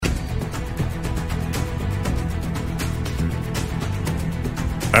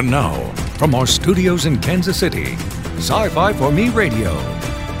And now, from our studios in Kansas City, Sci-Fi for Me Radio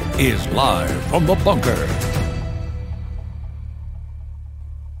is live from the bunker.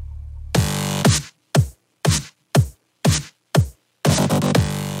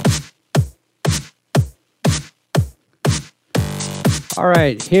 All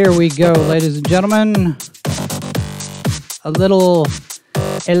right, here we go, ladies and gentlemen. A little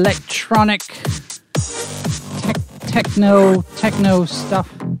electronic techno stuff.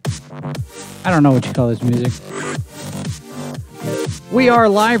 I don't know what you call this music. We are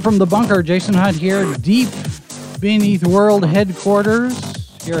live from the bunker. Jason Hunt here, deep beneath world headquarters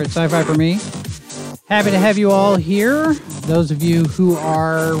here at Sci-Fi for Me. Happy to have you all here. Those of you who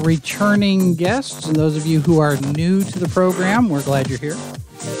are returning guests and those of you who are new to the program, we're glad you're here.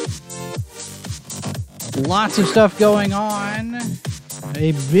 Lots of stuff going on.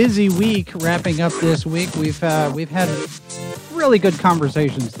 A busy week wrapping up this week. We've had really good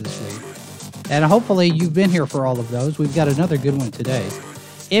conversations this week. And hopefully you've been here for all of those. We've got another good one today.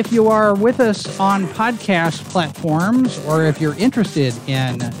 If you are with us on podcast platforms, or if you're interested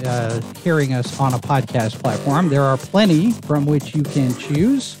in hearing us on a podcast platform, there are plenty from which you can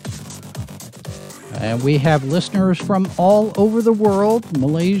choose. And we have listeners from all over the world: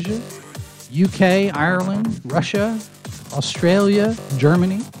 Malaysia, UK, Ireland, Russia, Australia,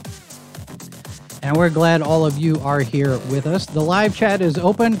 Germany. And we're glad all of you are here with us. The live chat is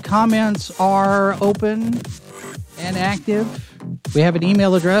open. Comments are open and active. We have an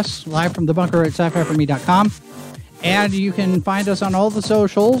email address, livefromthebunker@scififorme.com. And you can find us on all the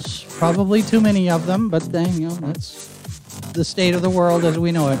socials, probably too many of them, but then, that's the state of the world as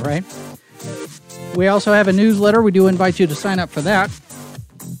we know it, right? We also have a newsletter. We do invite you to sign up for that.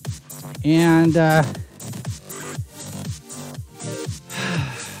 And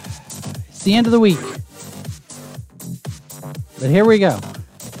it's the end of the week. But here we go.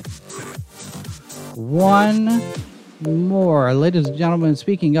 One more. Ladies and gentlemen,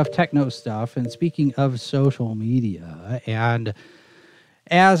 speaking of techno stuff and speaking of social media, and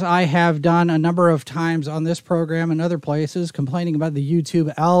as I have done a number of times on this program and other places, complaining about the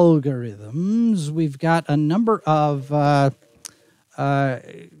YouTube algorithms, we've got a number of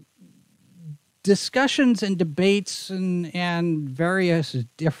discussions and debates and various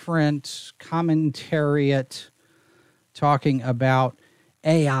different commentariat talking about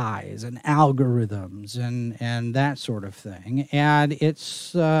AIs and algorithms and that sort of thing. And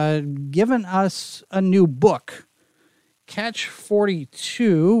it's given us a new book, Catch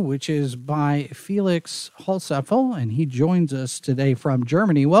 42, which is by Felix Holzapfel, and he joins us today from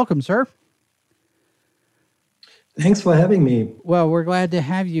Germany. Welcome, sir. Thanks for having me. Well, we're glad to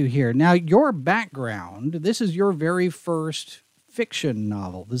have you here. Now, your background, this is your very first fiction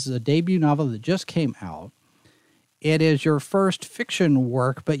novel. This is a debut novel that just came out. It is your first fiction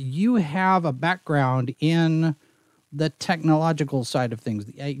work, but you have a background in the technological side of things,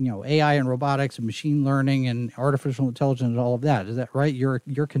 AI and robotics and machine learning and artificial intelligence and all of that. Is that right?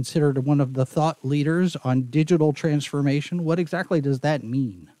 You're considered one of the thought leaders on digital transformation. What exactly does that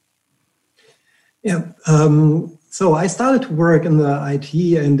mean? Yeah. So I started to work in the IT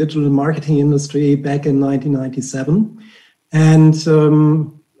and digital marketing industry back in 1997. And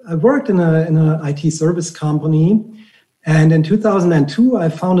I worked in an IT service company. And in 2002, I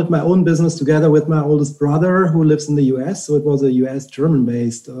founded my own business together with my oldest brother, who lives in the US. So it was a US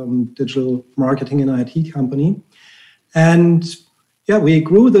German-based digital marketing and IT company. And yeah, we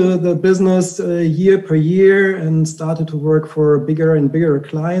grew the business year per year and started to work for bigger and bigger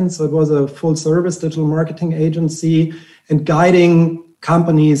clients. So it was a full service digital marketing agency and guiding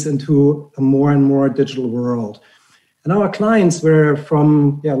companies into a more and more digital world. And our clients were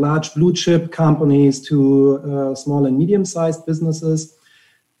from large blue chip companies to small and medium sized businesses.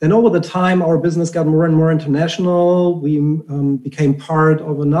 Then over the time, our business got more and more international. We became part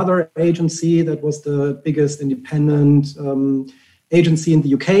of another agency that was the biggest independent agency in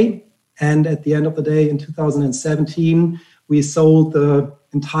the UK. And at the end of the day, in 2017, we sold the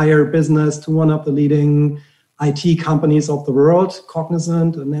entire business to one of the leading IT companies of the world,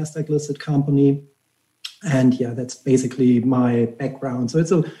 Cognizant, a NASDAQ-listed company. And yeah, that's basically my background. So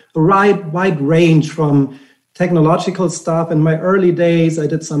it's a wide range from technological stuff. In my early days, I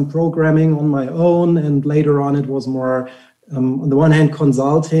did some programming on my own. And later on, it was more, on the one hand,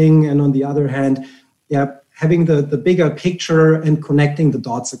 consulting. And on the other hand, having the bigger picture and connecting the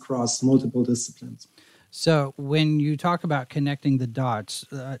dots across multiple disciplines. So when you talk about connecting the dots,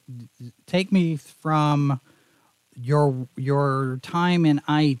 take me from your time in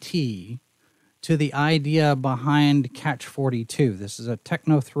IT to the idea behind Catch 42. This is a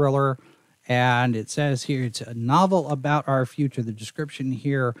techno thriller. And it says here, it's a novel about our future. The description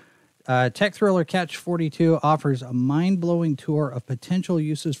here, tech thriller Catch 42 offers a mind-blowing tour of potential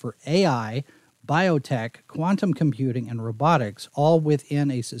uses for AI, biotech, quantum computing, and robotics, all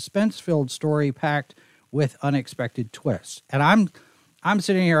within a suspense-filled story packed with unexpected twists. And I'm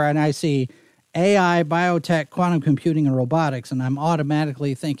sitting here and I see AI, biotech, quantum computing, and robotics, and I'm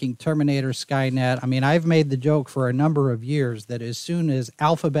automatically thinking Terminator, Skynet. I mean, I've made the joke for a number of years that as soon as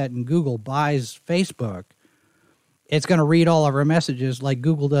Alphabet and Google buys Facebook, it's going to read all of our messages like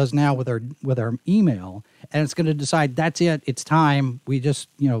Google does now with our email, and it's going to decide that's it, it's time. We just,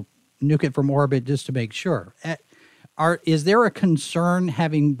 nuke it from orbit just to make sure. Is there a concern,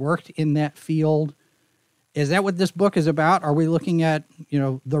 having worked in that field? Is that what this book is about? Are we looking at,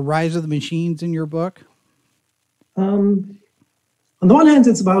 the rise of the machines in your book? On the one hand,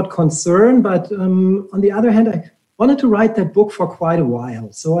 it's about concern, but on the other hand, I wanted to write that book for quite a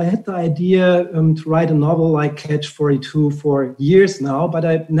while. So I had the idea to write a novel like Catch 42 for years now, but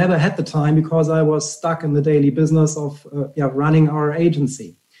I never had the time because I was stuck in the daily business of running our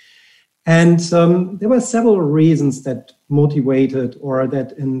agency. And there were several reasons that motivated or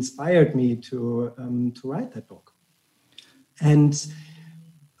that inspired me to write that book. And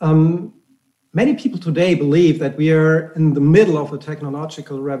many people today believe that we are in the middle of a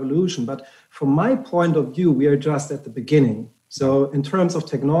technological revolution, but from my point of view, we are just at the beginning. So in terms of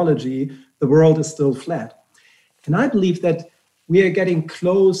technology, the world is still flat. And I believe that we are getting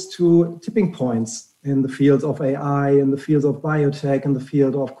close to tipping points in the fields of AI, in the fields of biotech, in the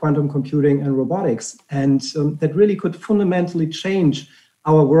field of quantum computing and robotics. And that really could fundamentally change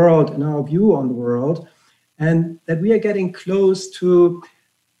our world and our view on the world. And that we are getting close to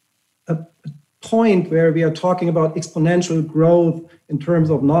a point where we are talking about exponential growth in terms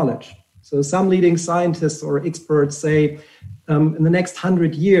of knowledge. So some leading scientists or experts say in the next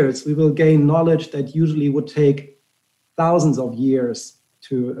 100 years, we will gain knowledge that usually would take thousands of years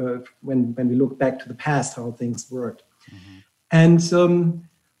to when we look back to the past, how things worked. Mm-hmm. And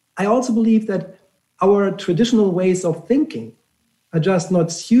I also believe that our traditional ways of thinking are just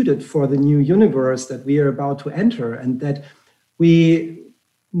not suited for the new universe that we are about to enter, and that we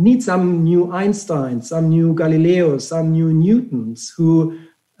need some new Einstein, some new Galileo, some new Newtons who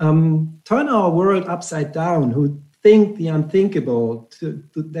turn our world upside down, who think the unthinkable,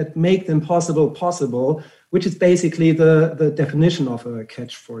 that make the impossible possible, which is basically the definition of a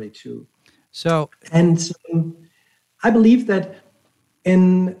Catch 42. So, and I believe that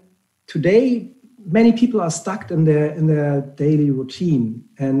in today, many people are stuck in their daily routine,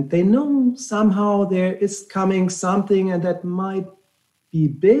 and they know somehow there is coming something, and that might be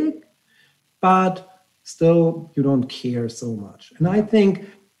big, but still you don't care so much. And I think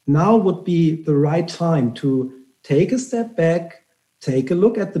now would be the right time to take a step back, take a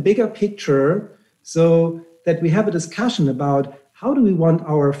look at the bigger picture, so that we have a discussion about how do we want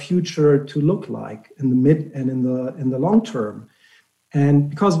our future to look like in the mid and in the long term. And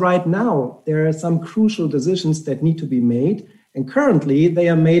because right now there are some crucial decisions that need to be made, and currently they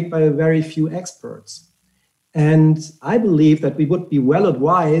are made by very few experts. And I believe that we would be well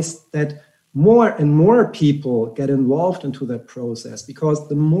advised that more and more people get involved into that process, because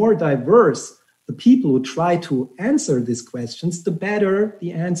the more diverse the people who try to answer these questions, the better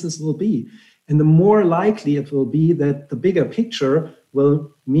the answers will be. And the more likely it will be that the bigger picture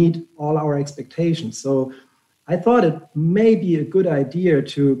will meet all our expectations. So I thought it may be a good idea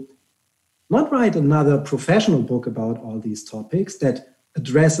to not write another professional book about all these topics that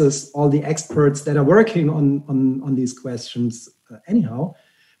addresses all the experts that are working on these questions anyhow,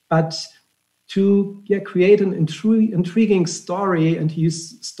 but to create an intriguing story and to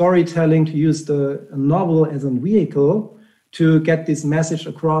use storytelling, to use the novel as a vehicle to get this message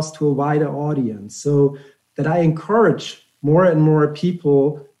across to a wider audience. So that I encourage more and more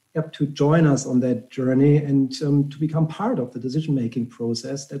people to join us on that journey and to become part of the decision-making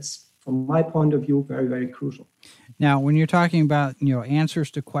process. That's, from my point of view, very, very crucial. Now, when you're talking about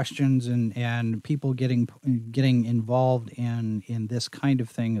answers to questions and people getting involved in this kind of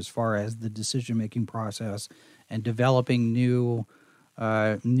thing, as far as the decision-making process and developing new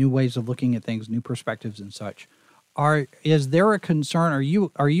ways of looking at things, new perspectives and such, is there a concern?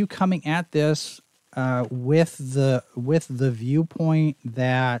 Are you coming at this with the viewpoint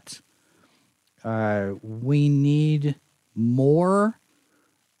that we need more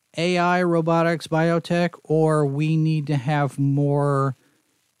AI, robotics, biotech, or we need to have more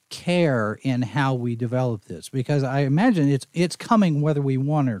care in how we develop this? Because I imagine it's coming whether we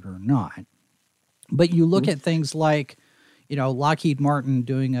want it or not. But you look at things like, Lockheed Martin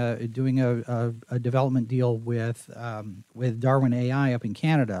doing a development deal with Darwin AI up in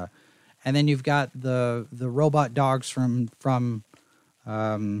Canada, And then you've got the robot dogs from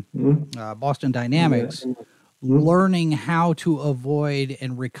Boston Dynamics learning how to avoid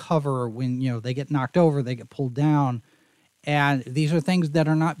and recover when they get knocked over, they get pulled down. And these are things that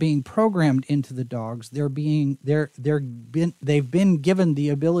are not being programmed into the dogs. They've been given the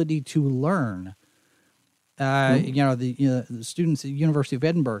ability to learn. The students at the University of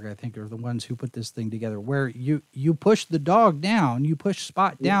Edinburgh, I think, are the ones who put this thing together, where you push the dog down, you push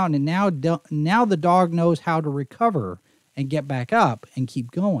Spot down, and now the dog knows how to recover and get back up and keep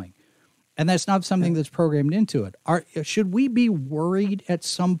going. And that's not something that's programmed into it. Should we be worried at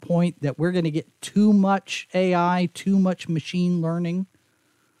some point that we're going to get too much AI, too much machine learning?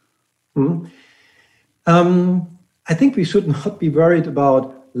 I think we should not be worried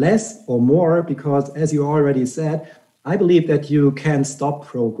about less or more, because as you already said, I believe that you can stop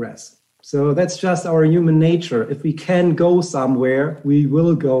progress. So that's just our human nature. If we can go somewhere, we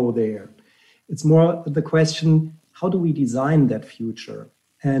will go there. It's more the question, how do we design that future?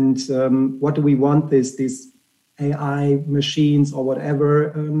 And what do we want these AI machines or whatever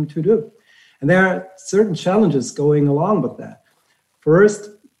to do? And there are certain challenges going along with that.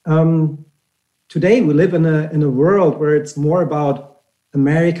 First, today we live in a world where it's more about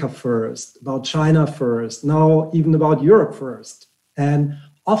America first, about China first, now even about Europe first. And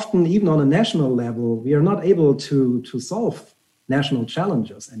often, even on a national level, we are not able to solve national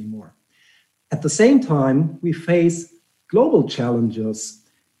challenges anymore. At the same time, we face global challenges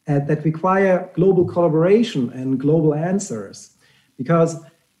that require global collaboration and global answers, because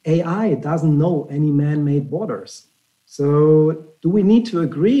AI doesn't know any man-made borders. So do we need to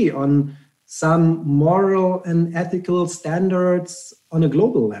agree on some moral and ethical standards on a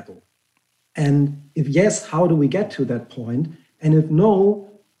global level? And if yes, how do we get to that point? And if no,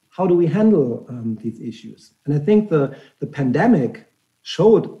 how do we handle these issues? And I think the pandemic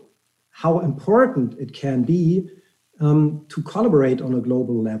showed how important it can be to collaborate on a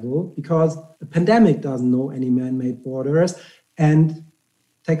global level, because the pandemic doesn't know any man-made borders, and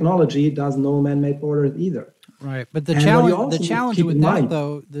technology doesn't know man-made borders either. Right, but the challenge with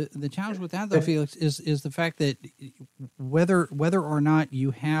that though, Felix, is the fact that whether or not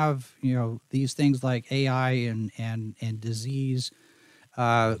you have these things like AI and disease,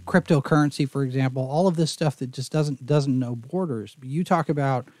 cryptocurrency, for example, all of this stuff that just doesn't know borders. You talk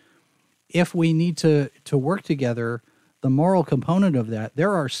about if we need to work together, the moral component of that.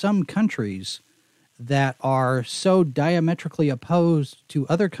 There are some countries that are so diametrically opposed to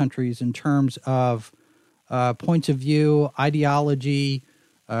other countries in terms of points of view, ideology,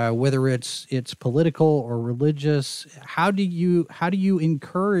 whether it's political or religious. How do you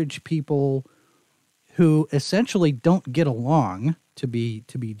encourage people who essentially don't get along, to be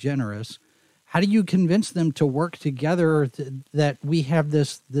generous? How do you convince them to work together that we have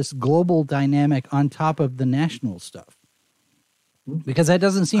this global dynamic on top of the national stuff? Because that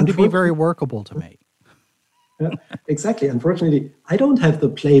doesn't seem to be very workable to me. Yeah, exactly. Unfortunately, I don't have the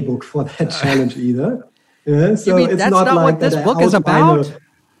playbook for that challenge either. Yeah, so it's that's not like what this book is about?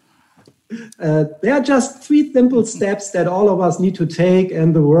 There are just 3 simple steps that all of us need to take,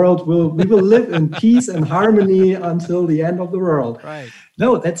 and we will live in peace and harmony until the end of the world. Right.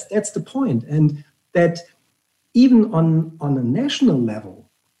 No, that's the point. And that even on a national level,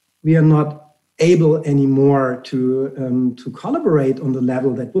 we are not able anymore to collaborate on the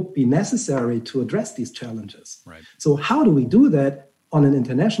level that would be necessary to address these challenges. Right. So how do we do that on an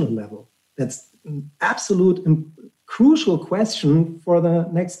international level? That's an absolute crucial question for the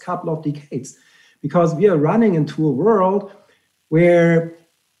next couple of decades, because we are running into a world where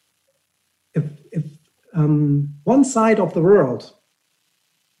if one side of the world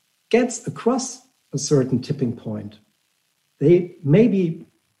gets across a certain tipping point, they may be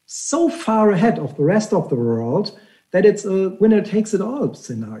so far ahead of the rest of the world that it's a winner takes it all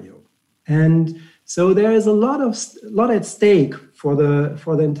scenario. And so there is a lot at stake for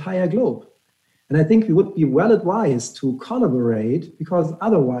the entire globe. And I think we would be well advised to collaborate, because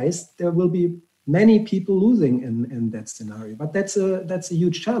otherwise there will be many people losing in that scenario. But that's a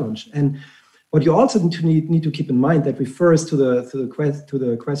huge challenge. And what you also need to keep in mind that refers to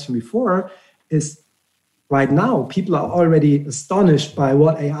the question before is, right now people are already astonished by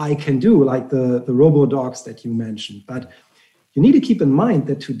what AI can do, like the robo-dogs that you mentioned. But you need to keep in mind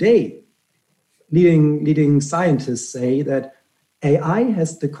that today leading scientists say that AI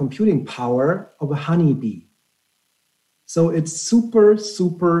has the computing power of a honeybee. So it's super,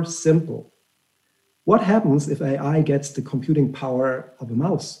 super simple. What happens if AI gets the computing power of a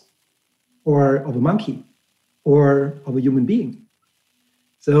mouse or of a monkey or of a human being?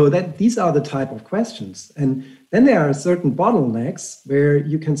 So that these are the type of questions. And then there are certain bottlenecks where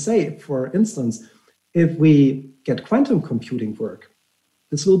you can say, for instance, if we get quantum computing work,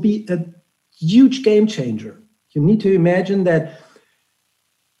 this will be a huge game changer. You need to imagine that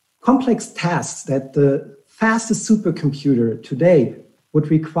complex tasks that the fastest supercomputer today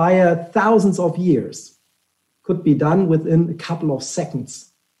would require thousands of years could be done within a couple of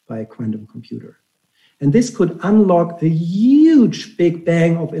seconds by a quantum computer. And this could unlock a huge big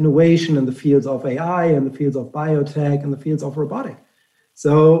bang of innovation in the fields of AI, and the fields of biotech, and the fields of robotics.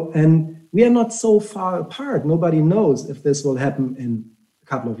 So, and we are not so far apart. Nobody knows if this will happen in a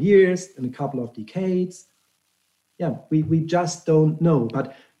couple of years, in a couple of decades. Yeah, we just don't know.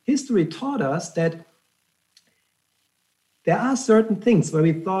 But history taught us that there are certain things where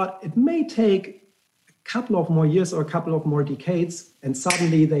we thought it may take a couple of more years or a couple of more decades, and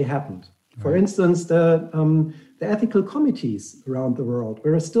suddenly they happened. For instance, the ethical committees around the world,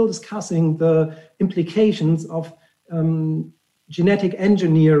 we're still discussing the implications of genetic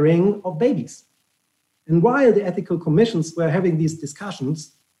engineering of babies. And while the ethical commissions were having these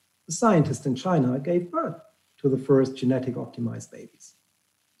discussions, the scientists in China gave birth to the first genetic optimized babies.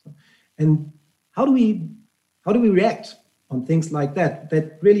 And how do we react on things like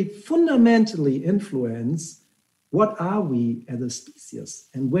that really fundamentally influence what are we as a species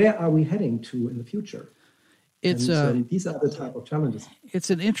and where are we heading to in the future? These are the type of challenges. It's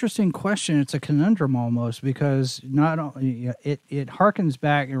an interesting question. It's a conundrum almost, because not only it harkens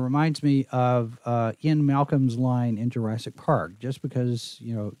back. It reminds me of Ian Malcolm's line in Jurassic Park. Just because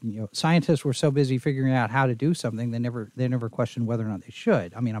you know scientists were so busy figuring out how to do something, they never questioned whether or not they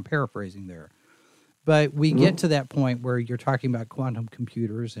should. I mean, I'm paraphrasing there. But we get to that point where you're talking about quantum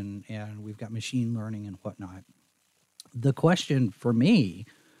computers and we've got machine learning and whatnot. The question for me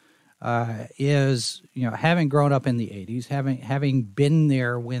is, having grown up in the 80s, having been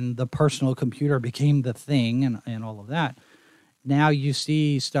there when the personal computer became the thing and all of that, now you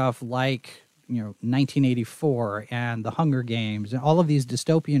see stuff like, 1984 and the Hunger Games and all of these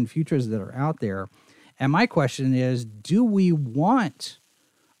dystopian futures that are out there. And my question is, do we want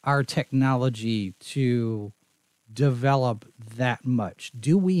our technology to develop that much?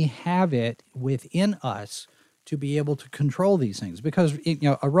 Do we have it within us to be able to control these things? Because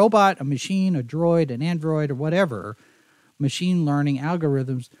a robot, a machine, a droid, an android, or whatever, machine learning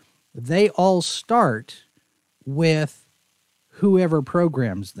algorithms, they all start with whoever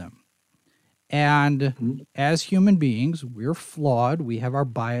programs them. And as human beings, we're flawed. We have our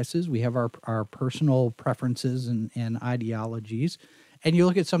biases. We have our personal preferences and ideologies. And you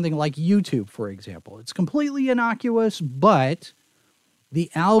look at something like YouTube, for example. It's completely innocuous, but the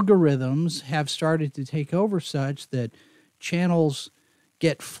algorithms have started to take over such that channels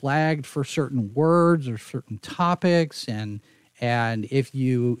get flagged for certain words or certain topics, and if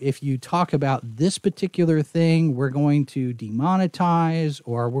you talk about this particular thing, we're going to demonetize,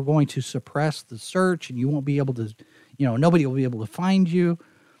 or we're going to suppress the search, and you won't be able to, nobody will be able to find you.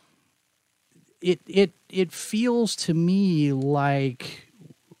 It feels to me like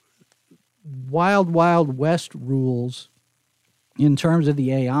wild west rules in terms of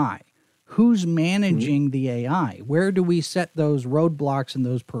the AI. Who's managing the AI? Where do we set those roadblocks and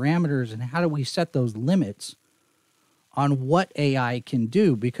those parameters, and how do we set those limits on what AI can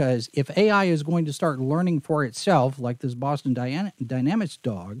do? Because if AI is going to start learning for itself, like this Boston Dynamics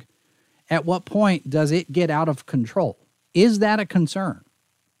dog, at what point does it get out of control? Is that a concern?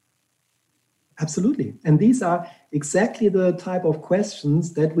 Absolutely. And these are exactly the type of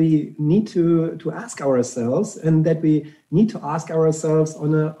questions that we need to ask ourselves, and that we need to ask ourselves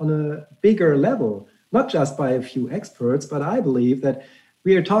on a bigger level, not just by a few experts, but I believe that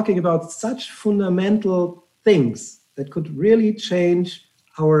we are talking about such fundamental things that could really change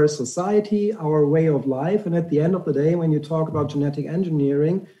our society, our way of life, and at the end of the day, when you talk about genetic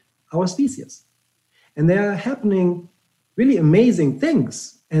engineering, our species. And they are happening really amazing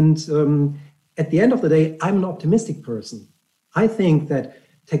things. And at the end of the day, I'm an optimistic person. I think that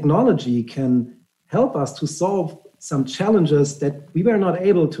technology can help us to solve some challenges that we were not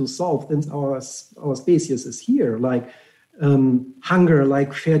able to solve since our species is here, like hunger,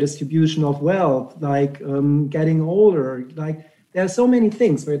 like fair distribution of wealth, like getting older. Like there are so many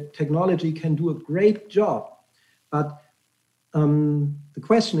things where technology can do a great job. But the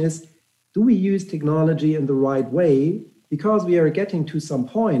question is, do we use technology in the right way? Because we are getting to some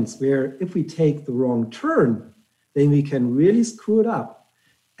points where if we take the wrong turn, then we can really screw it up.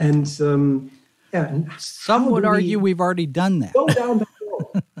 And and some would argue we've already done that. Go down the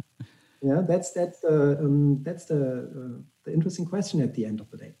road. Yeah, that's the interesting question at the end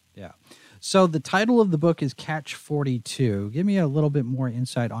of the day. Yeah. So the title of the book is Catch 42. Give me a little bit more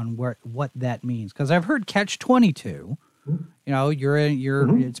insight on what that means, because I've heard Catch 22. You know,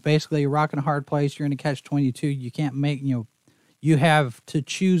 it's basically a rock and a hard place. You're in a Catch 22. You can't make, you have to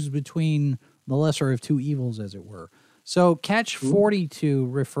choose between the lesser of two evils, as it were. So Catch 42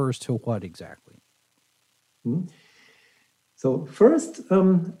 refers to what exactly? So first,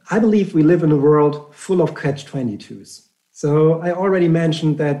 I believe we live in a world full of Catch-22s. So I already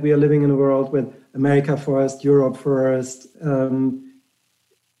mentioned that we are living in a world with America first, Europe first,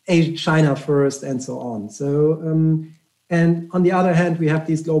 China first, and so on. So, and on the other hand, we have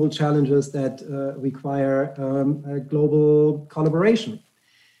these global challenges that require a global collaboration.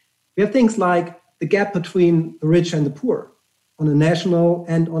 We have things like the gap between the rich and the poor on a national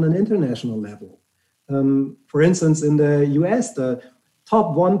and on an international level. For instance, in the US, the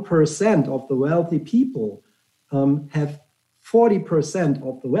top 1% of the wealthy people have 40%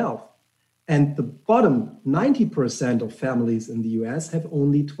 of the wealth. And the bottom 90% of families in the US have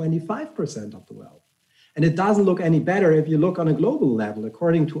only 25% of the wealth. And it doesn't look any better if you look on a global level.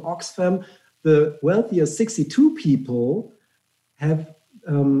 According to Oxfam, the wealthiest 62 people have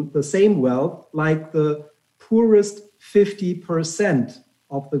the same wealth like the poorest 50%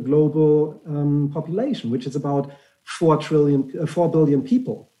 of the global population, which is about 4 billion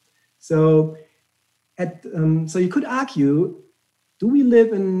people. So, so you could argue, do we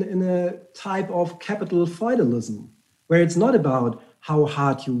live in a type of capital feudalism, where it's not about how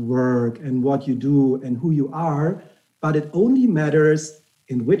hard you work and what you do and who you are, but it only matters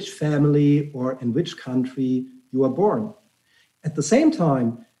in which family or in which country you are born? At the same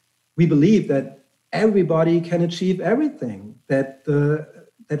time, we believe that everybody can achieve everything, that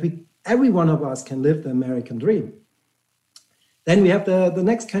every one of us can live the American dream. Then we have the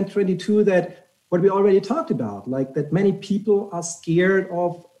next Catch-22, that what we already talked about, like that many people are scared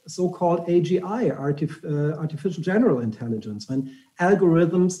of so-called AGI, artificial general intelligence, when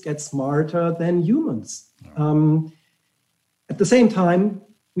algorithms get smarter than humans. At the same time,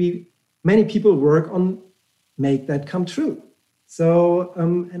 many people work on make that come true. So,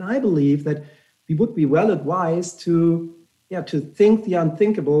 and I believe that we would be well advised to think the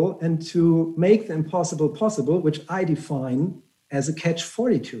unthinkable and to make the impossible possible, which I define as a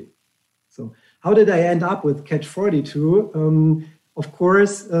Catch-42. So how did I end up with Catch-42? Of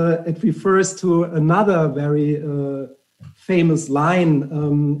course, it refers to another very famous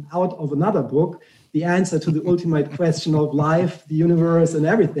line out of another book, the answer to the ultimate question of life, the universe, and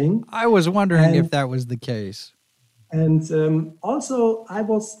everything. I was wondering if that was the case. And also, I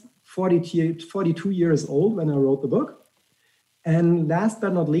was 42 years old when I wrote the book. And last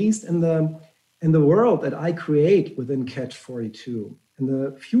but not least, in the world that I create within Catch-42, in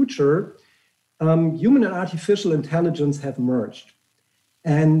the future, human and artificial intelligence have merged.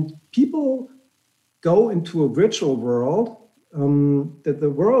 And people go into a virtual world.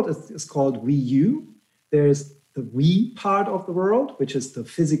 The world is called WeU. There's the we part of the world, which is the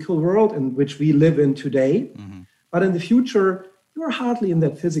physical world in which we live in today. Mm-hmm. But in the future, you're hardly in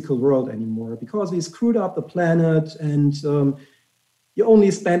that physical world anymore, because we screwed up the planet, and you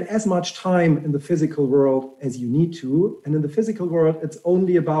only spend as much time in the physical world as you need to. And in the physical world, it's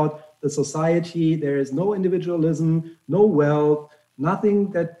only about the society. There is no individualism, no wealth,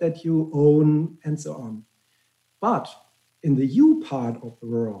 nothing that you own, and so on. But in the you part of the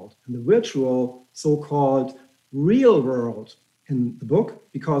world, in the virtual so-called real world in the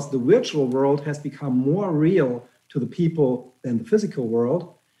book, because the virtual world has become more real to the people than the physical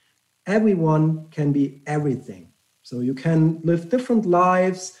world, everyone can be everything. So you can live different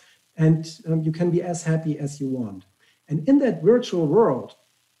lives, and you can be as happy as you want. And in that virtual world,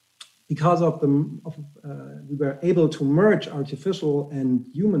 because we were able to merge artificial and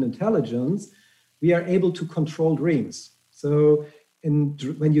human intelligence, we are able to control dreams. So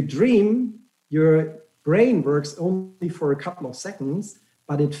when you dream, your brain works only for a couple of seconds,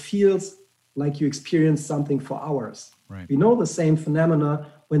 but it feels like you experience something for hours. Right. We know the same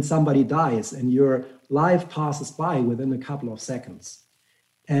phenomena when somebody dies and your life passes by within a couple of seconds.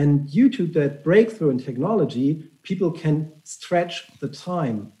 And due to that breakthrough in technology, people can stretch the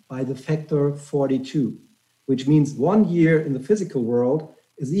time by the factor 42, which means 1 year in the physical world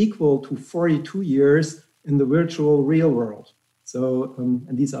is equal to 42 years in the virtual real world. So,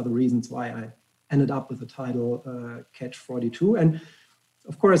 and these are the reasons why I ended up with the title Catch-42. And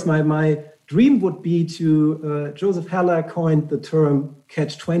of course, my dream would be to, Joseph Heller coined the term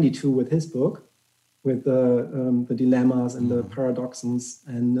Catch-22 with his book, with the dilemmas and the paradoxes.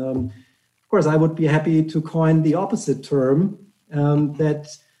 And of course, I would be happy to coin the opposite term, that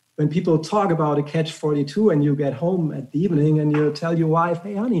when people talk about a catch-42 and you get home at the evening and you tell your wife,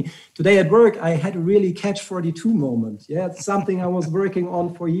 hey, honey, today at work, I had a really catch-42 moment. Yeah, it's something I was working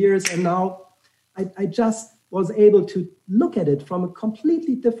on for years. And now I just was able to look at it from a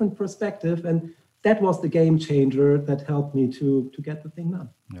completely different perspective. And that was the game changer that helped me to get the thing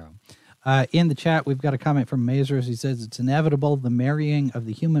done. Yeah. In the chat, we've got a comment from Mazers. He says, it's inevitable, the marrying of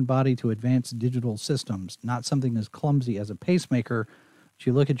the human body to advanced digital systems, not something as clumsy as a pacemaker. But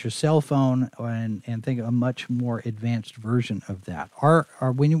you look at your cell phone and think of a much more advanced version of that.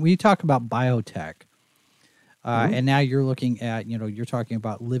 When we talk about biotech, and now you're looking at, you're talking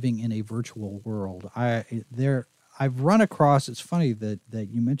about living in a virtual world. I've run across, it's funny that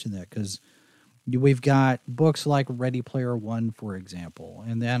you mentioned that, because we've got books like Ready Player One, for example.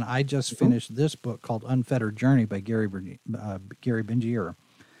 And then I just finished this book called Unfettered Journey by Gary Bengier.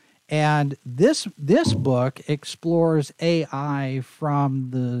 And this book explores AI from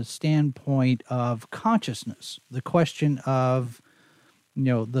the standpoint of consciousness, the question of,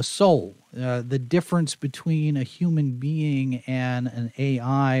 the soul, the difference between a human being and an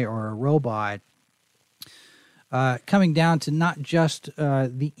AI or a robot, coming down to not just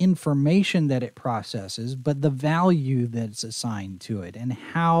the information that it processes, but the value that's assigned to it, and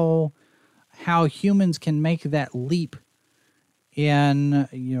how humans can make that leap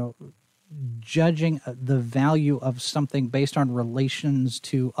in judging the value of something based on relations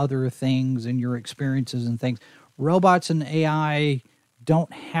to other things and your experiences and things. Robots and AI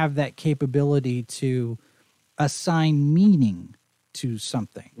don't have that capability to assign meaning to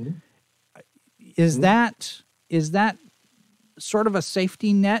something. Mm-hmm. Is that sort of a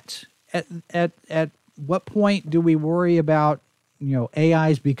safety net? At what point do we worry about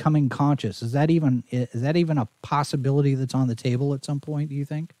AIs becoming conscious? Is that even a possibility that's on the table at some point, do you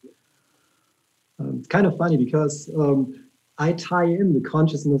think? It's kind of funny because I tie in the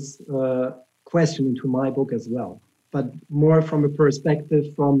consciousness question into my book as well, but more from a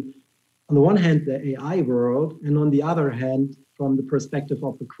perspective from, on the one hand, the AI world, and on the other hand, from the perspective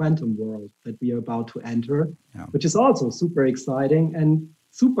of the quantum world that we are about to enter, which is also super exciting and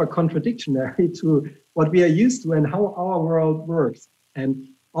super contradictory to what we are used to and how our world works. And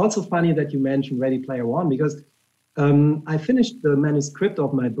also funny that you mentioned Ready Player One, because I finished the manuscript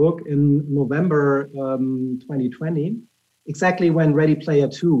of my book in November 2020, exactly when Ready Player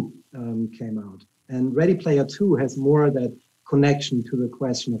Two came out. And Ready Player Two has more that connection to the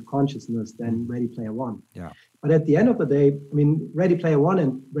question of consciousness than Ready Player One. Yeah. But at the end of the day, I mean, Ready Player One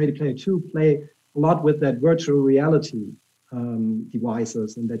and Ready Player Two play a lot with that virtual reality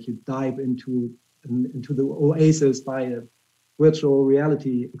devices, and that you dive into the oasis by a virtual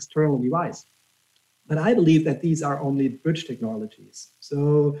reality external device. But I believe that these are only bridge technologies.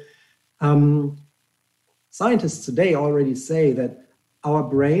 So scientists today already say that our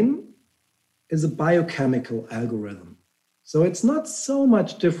brain is a biochemical algorithm. So it's not so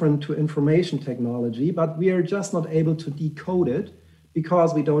much different to information technology, but we are just not able to decode it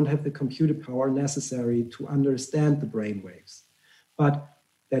because we don't have the computer power necessary to understand the brainwaves. But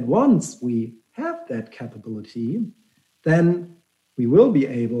that once we have that capability, then we will be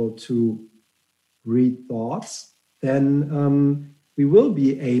able to read thoughts. Then we will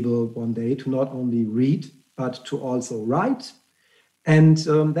be able one day to not only read, but to also write. And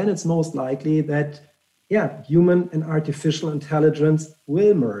then it's most likely that human and artificial intelligence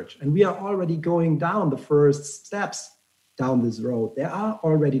will merge. And we are already going down the first steps down this road. There are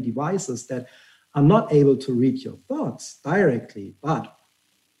already devices that are not able to read your thoughts directly, but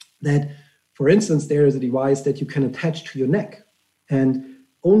that, for instance, there is a device that you can attach to your neck. And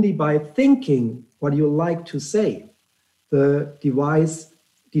only by thinking what you like to say, the device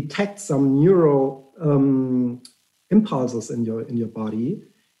detects some neural impulses in your body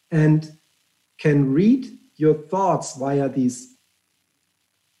and can read your thoughts via this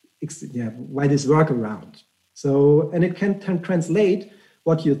workaround. So, and it can translate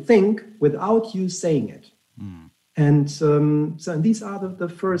what you think without you saying it. And so these are the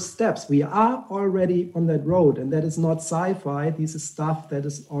first steps. We are already on that road, and that is not sci-fi. This is stuff that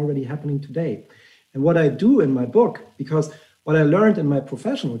is already happening today. And what I do in my book, because what I learned in my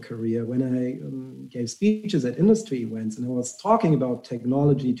professional career when I gave speeches at industry events and I was talking about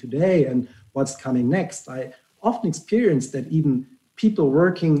technology today and what's coming next, I often experienced that even people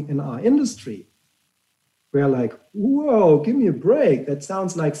working in our industry were like, whoa, give me a break. That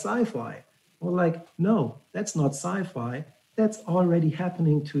sounds like sci-fi. Or like, no, that's not sci-fi. That's already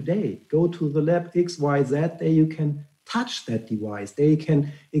happening today. Go to the lab XYZ, there you can touch that device. There you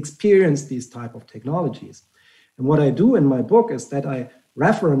can experience these type of technologies. And what I do in my book is that I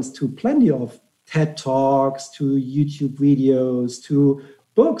reference to plenty of TED Talks, to YouTube videos, to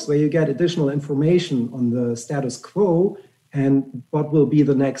books where you get additional information on the status quo and what will be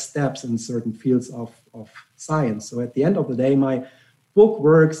the next steps in certain fields of science. So at the end of the day, my book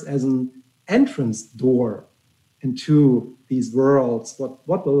works as an entrance door into these worlds,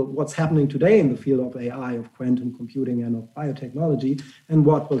 what's happening today in the field of AI, of quantum computing, and of biotechnology, and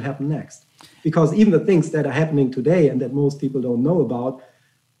what will happen next. Because even the things that are happening today and that most people don't know about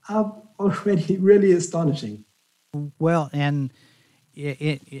are already really astonishing. Well, and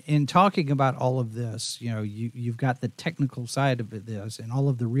in talking about all of this, you've got the technical side of this and all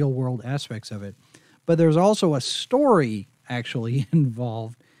of the real world aspects of it, but there's also a story actually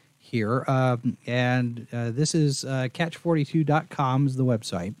involved here, and this is catch42.com is the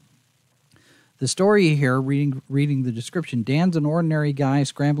website. The story here, reading the description: Dan's an ordinary guy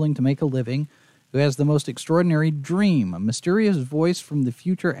scrambling to make a living who has the most extraordinary dream. A mysterious voice from the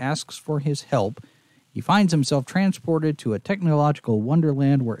future asks for his help. He finds himself transported to a technological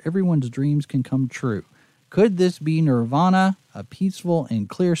wonderland where everyone's dreams can come true. Could this be nirvana, a peaceful and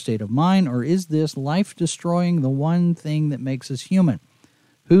clear state of mind, or is this life-destroying, the one thing that makes us human?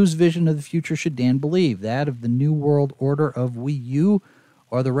 Whose vision of the future should Dan believe? That of the New World Order of Wii U,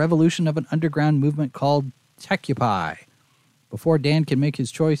 or the revolution of an underground movement called Techupy? Before Dan can make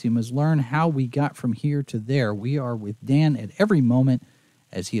his choice, he must learn how we got from here to there. We are with Dan at every moment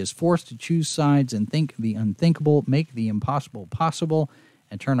as he is forced to choose sides and think the unthinkable, make the impossible possible,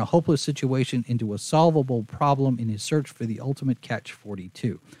 and turn a hopeless situation into a solvable problem in his search for the ultimate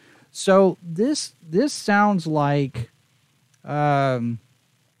catch-42. So this sounds like the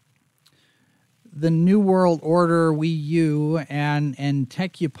New World Order, Wii U, and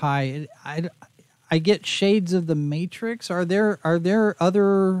Techupy. I get shades of the Matrix. Are there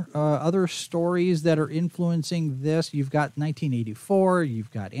other stories that are influencing this? You've got 1984. You've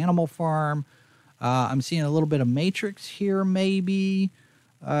got Animal Farm. I'm seeing a little bit of Matrix here, maybe.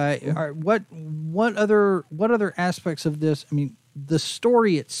 What other aspects of this? I mean, the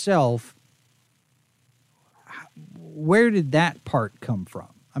story itself. Where did that part come from?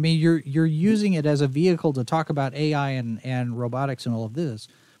 I mean, you're using it as a vehicle to talk about AI and robotics and all of this,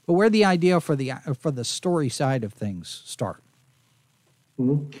 but where the idea for the story side of things start?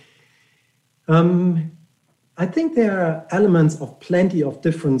 Mm-hmm. I think there are elements of plenty of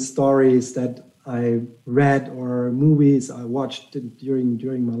different stories that I read or movies I watched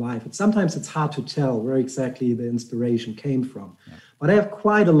during my life. Sometimes it's hard to tell where exactly the inspiration came from, but I have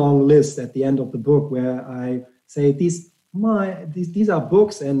quite a long list at the end of the book where I say these are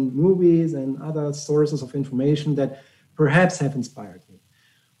books and movies and other sources of information that perhaps have inspired me.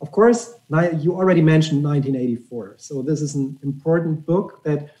 Of course, you already mentioned 1984. So this is an important book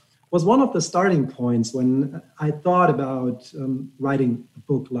that was one of the starting points when I thought about writing a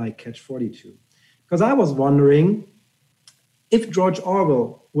book like Catch-42. Because I was wondering if George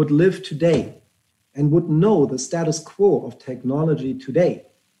Orwell would live today and would know the status quo of technology today,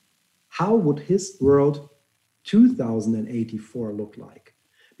 how would his world 2084 look like?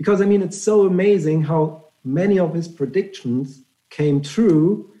 Because I mean, it's so amazing how many of his predictions came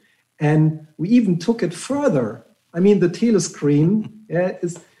true, and we even took it further. I mean, the telescreen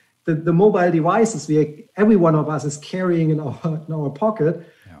is the mobile devices every one of us is carrying in our pocket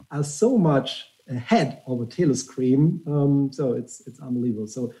are so much ahead of a telescreen. So it's unbelievable.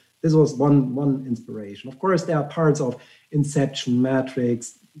 So this was one inspiration. Of course, there are parts of Inception,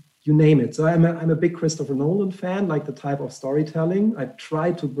 Matrix, you name it. So I'm a big Christopher Nolan fan, like the type of storytelling. I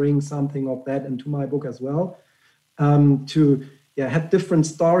try to bring something of that into my book as well, to have different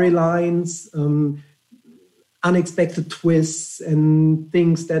storylines, unexpected twists and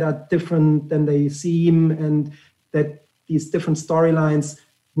things that are different than they seem, and that these different storylines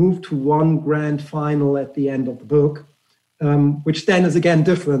move to one grand final at the end of the book, which then is again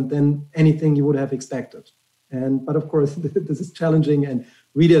different than anything you would have expected. But of course, this is challenging, and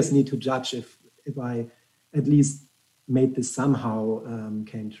readers need to judge if I at least made this somehow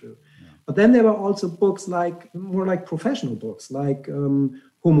came true. Yeah. But then there were also books more like professional books, like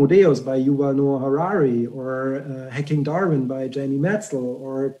Homo Deus by Yuval Noah Harari, or Hacking Darwin by Jamie Metzl,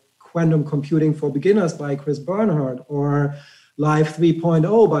 or Quantum Computing for Beginners by Chris Bernhardt, or Life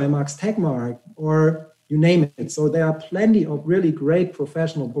 3.0 by Max Tegmark, or you name it. So there are plenty of really great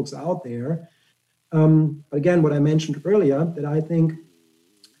professional books out there. But again, what I mentioned earlier, that I think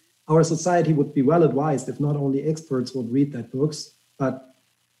our society would be well advised if not only experts would read that books, but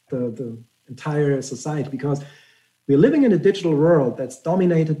the entire society, because we're living in a digital world that's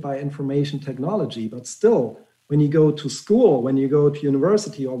dominated by information technology. But still, when you go to school, when you go to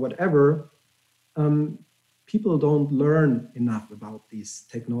university or whatever, people don't learn enough about these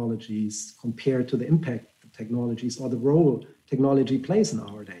technologies compared to the impact of technologies or the role technology plays in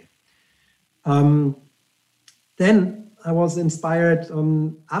our day. Then I was inspired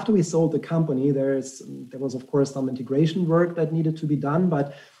after we sold the company. There was, of course, some integration work that needed to be done. But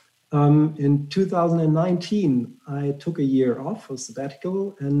in 2019, I took a year off, a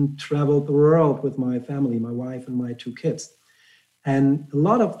sabbatical, and traveled the world with my family, my wife and my 2 kids. And a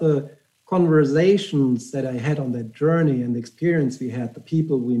lot of the conversations that I had on that journey and the experience we had, the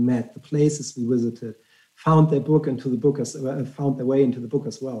people we met, the places we visited, found their way into the book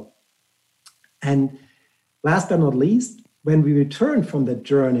as well. And last but not least, when we returned from that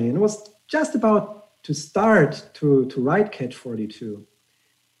journey, and it was just about to start to write Catch 42,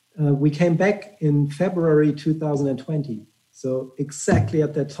 we came back in February 2020. So exactly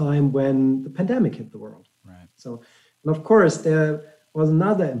at that time when the pandemic hit the world. Right. So, and of course, there was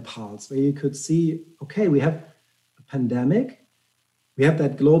another impulse where you could see, okay, we have a pandemic, we have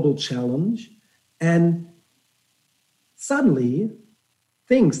that global challenge, and suddenly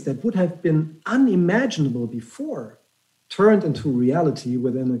things that would have been unimaginable before turned into reality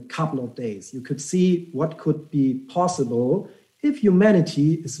within a couple of days. You could see what could be possible if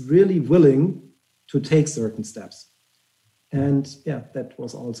humanity is really willing to take certain steps. And yeah, that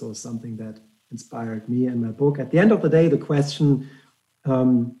was also something that inspired me in my book. At the end of the day, the question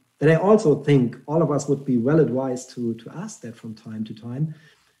that I also think all of us would be well advised to ask that from time to time: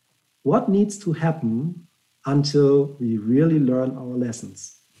 what needs to happen until we really learn our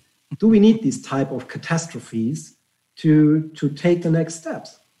lessons? Do we need these type of catastrophes to take the next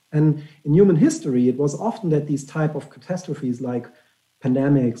steps? And in human history, it was often that these type of catastrophes, like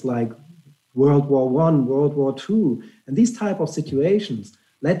pandemics, like World War I, World War II, and these type of situations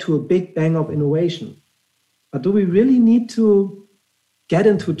led to a big bang of innovation. But do we really need to get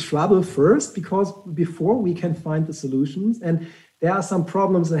into trouble first before we can find the solutions? And there are some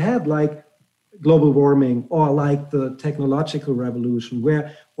problems ahead, like global warming or like the technological revolution,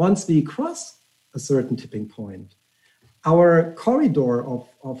 where once we cross a certain tipping point, our corridor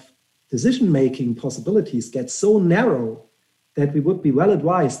of decision-making possibilities gets so narrow that we would be well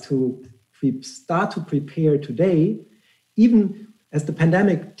advised to start to prepare today, even as the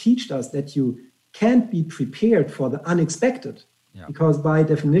pandemic taught us that you can't be prepared for the unexpected. Yeah. Because by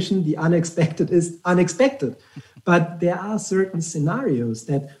definition, the unexpected is unexpected. But there are certain scenarios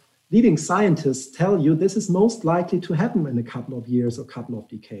that leading scientists tell you this is most likely to happen in a couple of years or couple of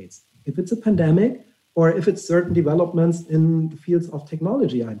decades. If it's a pandemic, or if it's certain developments in the fields of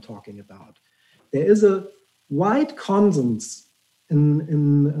technology I'm talking about. There is a wide consensus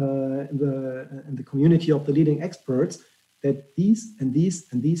in the community of the leading experts that these and these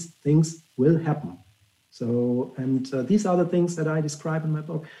and these things will happen. So, and these are the things that I describe in my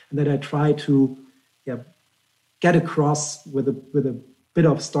book and that I try to get across with a bit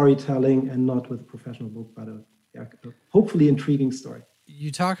of storytelling and not with a professional book, but a hopefully intriguing story.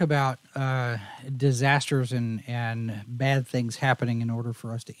 You talk about disasters and bad things happening in order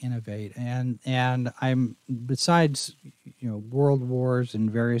for us to innovate, and I'm, besides world wars and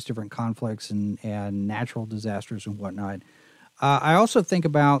various different conflicts and natural disasters and whatnot, I also think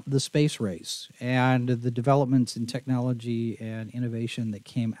about the space race and the developments in technology and innovation that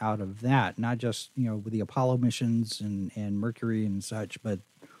came out of that, not just with the Apollo missions and Mercury and such, but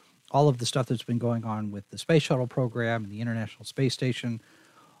all of the stuff that's been going on with the space shuttle program and the International Space Station,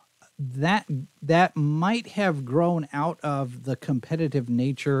 that might have grown out of the competitive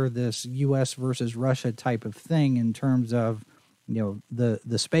nature, this U.S. versus Russia type of thing in terms of,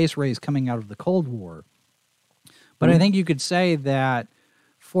 the space race coming out of the Cold War. But I think you could say that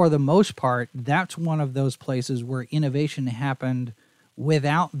for the most part, that's one of those places where innovation happened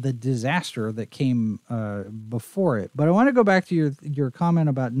without the disaster that came before it. But I want to go back to your comment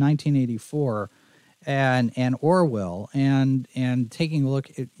about 1984 and Orwell and taking a look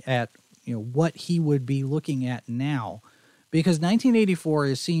at what he would be looking at now, because 1984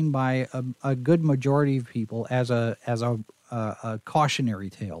 is seen by a good majority of people as a cautionary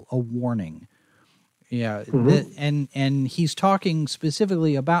tale, a warning. Yeah, mm-hmm. And he's talking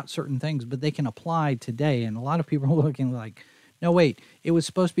specifically about certain things, but they can apply today. And a lot of people are looking like, no, wait, it was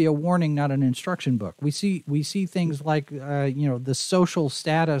supposed to be a warning, not an instruction book. We see things like, the social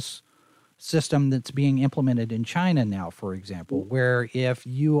status system that's being implemented in China now, for example, where if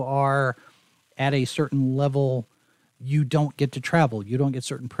you are at a certain level, you don't get to travel. You don't get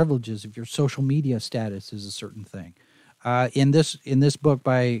certain privileges if your social media status is a certain thing. In this book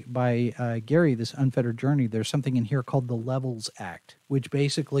by Gary, this Unfettered Journey, there's something in here called the Levels Act, which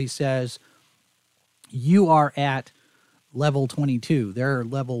basically says you are at level 22, they're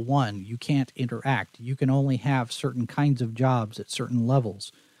level 1. You can't interact. You can only have certain kinds of jobs at certain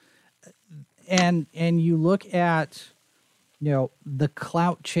levels. And you look at the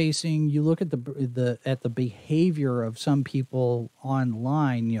clout chasing. You look at the behavior of some people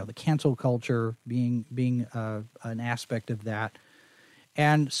online. The cancel culture being an aspect of that,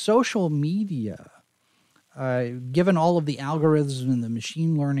 and social media. Given all of the algorithms and the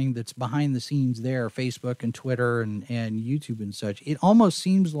machine learning that's behind the scenes there, Facebook and Twitter and YouTube and such, it almost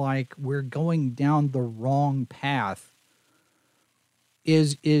seems like we're going down the wrong path.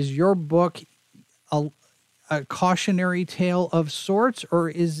 Is your book a cautionary tale of sorts, or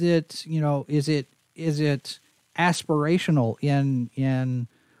is it aspirational in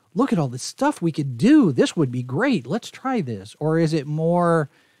look at all this stuff we could do, this would be great, let's try this? Or is it more,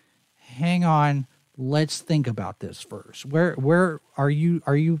 hang on, let's think about this first? Where are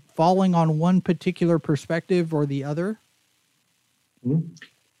you falling on one particular perspective or the other?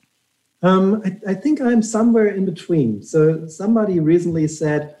 I think I'm somewhere in between. So somebody recently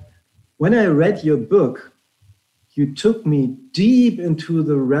said, when I read your book, you took me deep into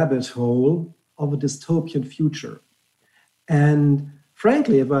the rabbit hole of a dystopian future. And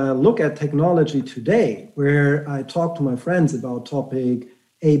frankly, if I look at technology today, where I talk to my friends about topic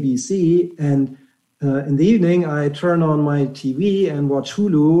ABC, and in the evening, I turn on my TV and watch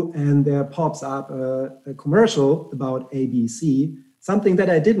Hulu, and there pops up a commercial about ABC, something that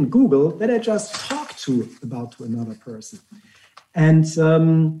I didn't Google, that I just talked to another person. And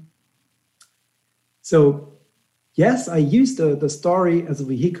so, yes, I use the story as a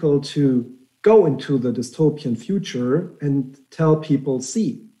vehicle to go into the dystopian future and tell people,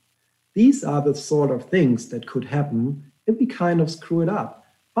 see, these are the sort of things that could happen if we kind of screw it up.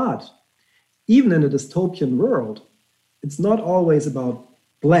 But even in a dystopian world, it's not always about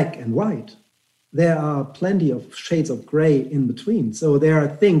black and white. There are plenty of shades of gray in between. So there are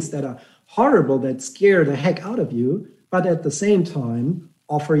things that are horrible, that scare the heck out of you, but at the same time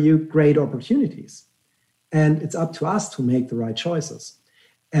offer you great opportunities. And it's up to us to make the right choices.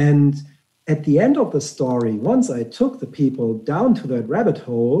 And at the end of the story, once I took the people down to that rabbit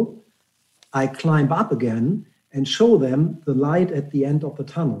hole, I climb up again and show them the light at the end of the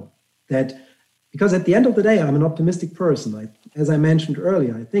tunnel. Because at the end of the day, I'm an optimistic person. As I mentioned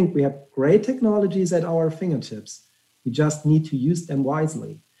earlier, I think we have great technologies at our fingertips. We just need to use them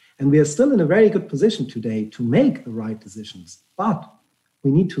wisely. And we are still in a very good position today to make the right decisions. But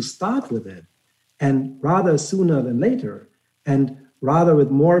we need to start with it, and rather sooner than later, and rather with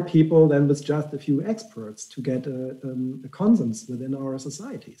more people than with just a few experts, to get a consensus within our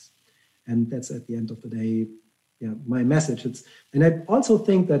societies. And that's at the end of the day, my message. And I also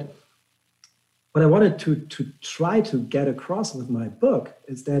think that what I wanted to try to get across with my book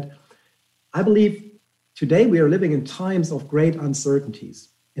is that I believe today we are living in times of great uncertainties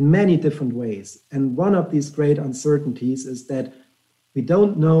in many different ways. And one of these great uncertainties is that we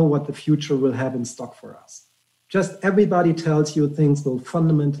don't know what the future will have in stock for us. Just everybody tells you things will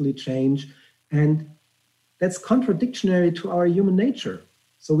fundamentally change, and that's contradictory to our human nature.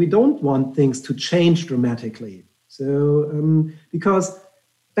 So we don't want things to change dramatically. So because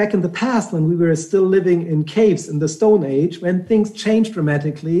back in the past, when we were still living in caves in the Stone Age, when things changed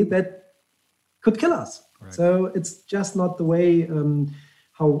dramatically, that could kill us. Right. So it's just not the way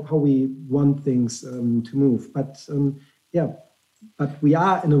how we want things to move. But but we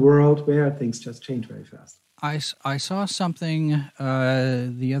are in a world where things just change very fast. I saw something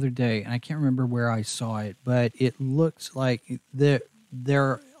the other day, and I can't remember where I saw it, but it looks like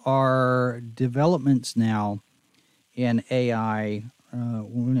there are developments now in AI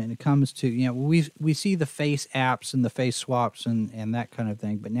when it comes to, we see the face apps and the face swaps and that kind of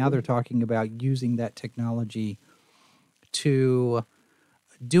thing, but now they're talking about using that technology to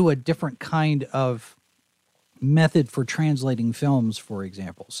do a different kind of method for translating films, for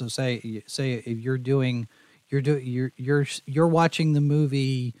example. So say if you're watching the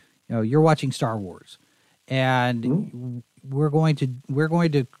movie, you're watching Star Wars, and we're going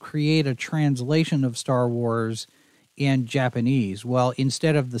to create a translation of Star Wars in Japanese. Well,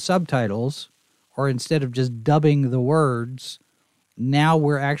 instead of the subtitles, or instead of just dubbing the words, now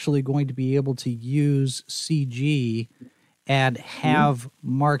we're actually going to be able to use CG and have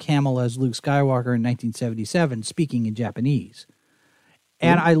Mark Hamill as Luke Skywalker in 1977 speaking in Japanese.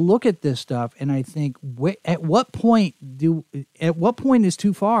 And I look at this stuff and I think, at what point is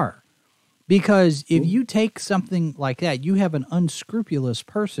too far? Because if you take something like that, you have an unscrupulous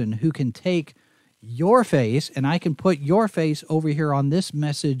person who can take your face, and I can put your face over here on this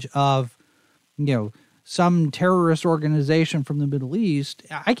message of, some terrorist organization from the Middle East.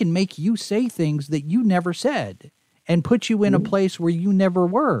 I can make you say things that you never said and put you in a place where you never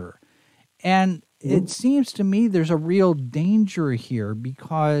were. And it seems to me there's a real danger here,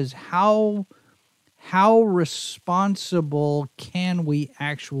 because how how responsible can we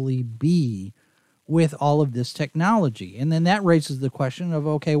actually be with all of this technology? And then that raises the question of,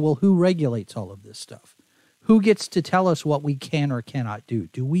 okay, well, who regulates all of this stuff? Who gets to tell us what we can or cannot do?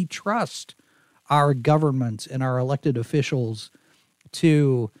 Do we trust our governments and our elected officials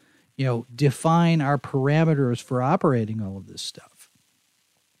to, define our parameters for operating all of this stuff?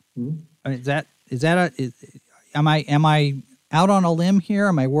 Mm-hmm. Am I out on a limb here?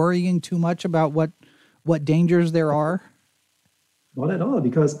 Am I worrying too much about what dangers there are? Not at all,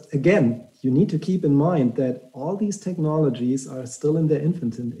 because again, you need to keep in mind that all these technologies are still in their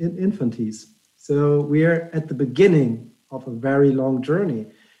infancies. So we're at the beginning of a very long journey.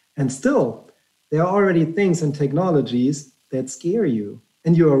 And still, there are already things and technologies that scare you.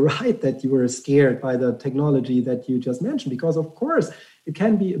 And you are right that you were scared by the technology that you just mentioned, because of course it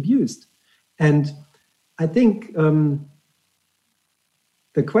can be abused. And I think the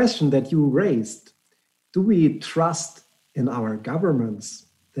question that you raised, do we trust in our governments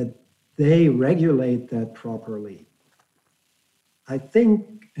that they regulate that properly? I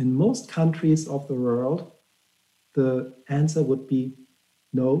think in most countries of the world, the answer would be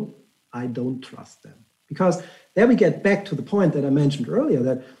no, I don't trust them. Because there we get back to the point that I mentioned earlier,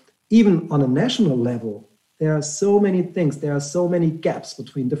 that even on a national level, there are so many things, there are so many gaps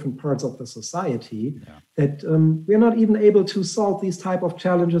between different parts of the society that we're not even able to solve these type of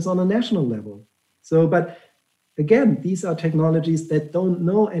challenges on a national level. So, but again, these are technologies that don't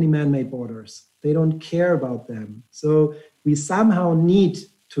know any man-made borders. They don't care about them. So we somehow need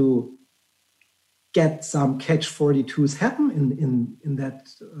to get some catch-42s happen in that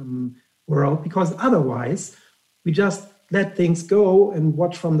world, because otherwise we just let things go and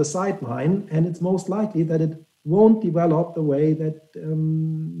watch from the sideline, and it's most likely that it won't develop the way that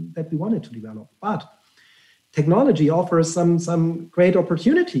we want it to develop. But technology offers some great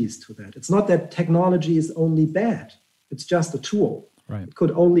opportunities to that. It's not that technology is only bad. It's just a tool. Right. It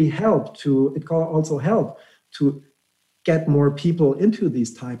could also help to get more people into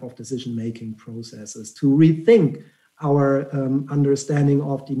these type of decision-making processes, to rethink our understanding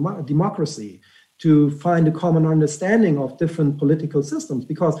of democracy, to find a common understanding of different political systems.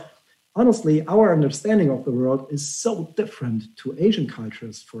 Because honestly, our understanding of the world is so different to Asian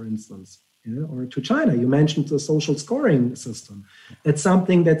cultures, for instance, or to China. You mentioned the social scoring system. It's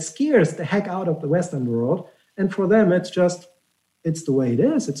something that scares the heck out of the Western world. And for them, it's the way it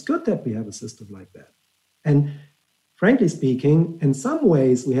is. It's good that we have a system like that. And frankly speaking, in some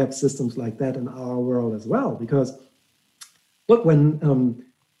ways, we have systems like that in our world as well. Because look, when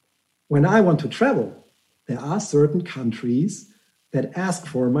I want to travel, there are certain countries that ask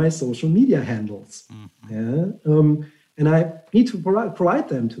for my social media handles. Mm-hmm. And I need to provide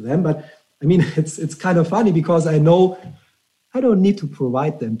them to them. But I mean, it's kind of funny, because I know I don't need to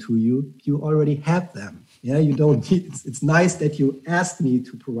provide them to you. You already have them. Yeah, you don't need, it's nice that you asked me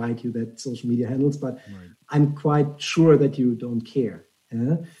to provide you that social media handles, but right. I'm quite sure that you don't care.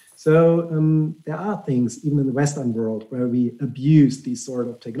 Yeah? So there are things, even in the Western world, where we abuse these sort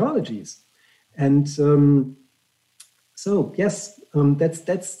of technologies. And so, yes,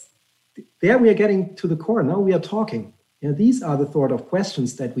 that's there we are getting to the core. Now we are talking. These are the sort of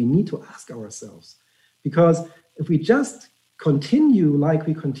questions that we need to ask ourselves. Because if we just continue like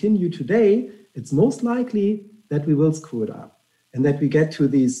we continue today, it's most likely that we will screw it up and that we get to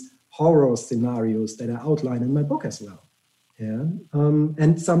these horror scenarios that are outlined in my book as well.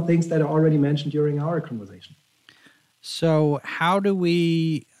 And some things that are already mentioned during our conversation. So how do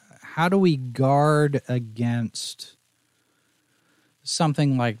we guard against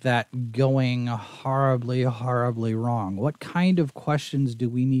something like that going horribly, horribly wrong? What kind of questions do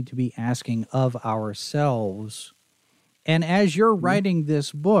we need to be asking of ourselves? And as you're writing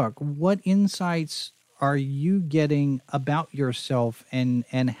this book, what insights are you getting about yourself and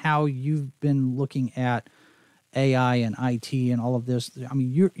how you've been looking at AI and IT and all of this? I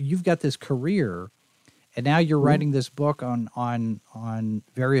mean, you've got this career, and now you're writing this book on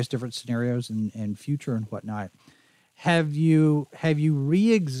various different scenarios and future and whatnot. Have you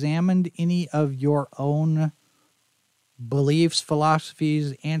re-examined any of your own beliefs,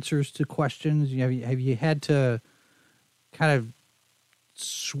 philosophies, answers to questions? Have you had to kind of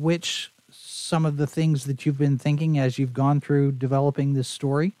switch some of the things that you've been thinking as you've gone through developing this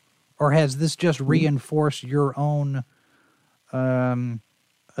story? Or has this just reinforced your own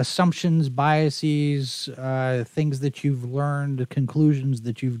assumptions, biases, things that you've learned, conclusions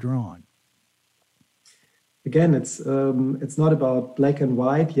that you've drawn? Again, it's not about black and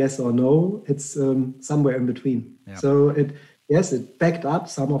white, yes or no. It's somewhere in between. Yeah. So it backed up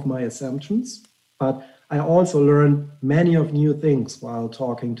some of my assumptions, but I also learned many of new things while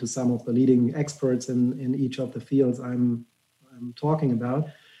talking to some of the leading experts in each of the fields I'm talking about.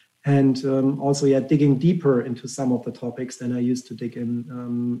 And also, digging deeper into some of the topics than I used to dig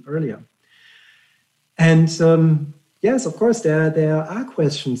in earlier. And yes, of course, there are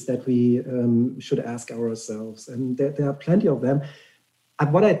questions that we should ask ourselves, and there are plenty of them.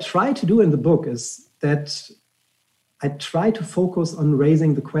 And what I try to do in the book is that I try to focus on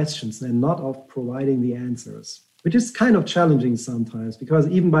raising the questions and not of providing the answers, which is kind of challenging sometimes, because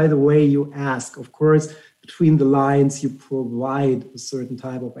even by the way you ask, of course, between the lines, you provide a certain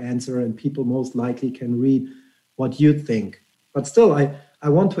type of answer and people most likely can read what you think. But still, I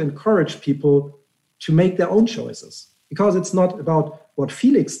want to encourage people to make their own choices, because it's not about what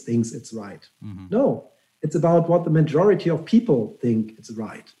Felix thinks it's right. Mm-hmm. No, it's about what the majority of people think is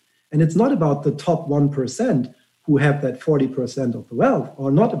right. And it's not about the top 1% who have that 40% of the wealth,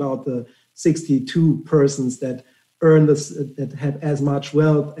 or not about the 62 persons that earn this, that have as much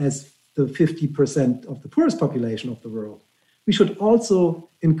wealth as the 50% of the poorest population of the world. We should also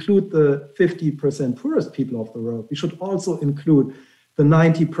include the 50% poorest people of the world. We should also include the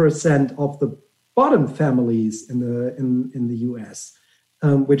 90% of the bottom families in the US,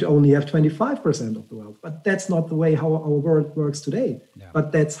 which only have 25% of the wealth. But that's not the way how our world works today. Yeah.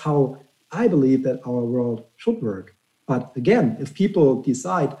 But that's how I believe that our world should work. But again, if people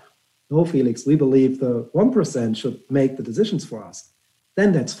decide, no, Felix, we believe the 1% should make the decisions for us,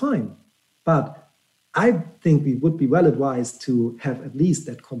 then that's fine. But I think we would be well advised to have at least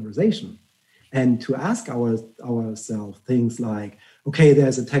that conversation and to ask ourselves things like, okay,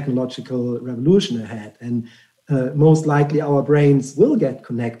 there's a technological revolution ahead, and most likely our brains will get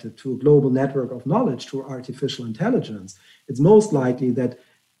connected to a global network of knowledge, to artificial intelligence. It's most likely that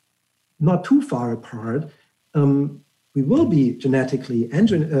not too far apart, we will be genetically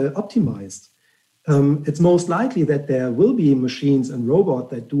optimized. It's most likely that there will be machines and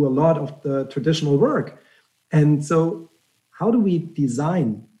robots that do a lot of the traditional work. And so how do we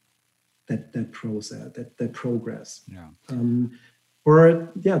design that process, that progress? Yeah.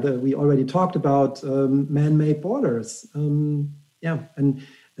 We already talked about man-made borders. And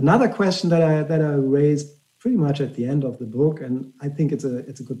another question that I raised pretty much at the end of the book, and I think it's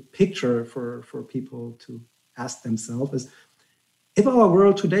a good picture for people to ask themselves, is if our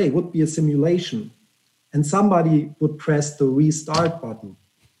world today would be a simulation and somebody would press the restart button,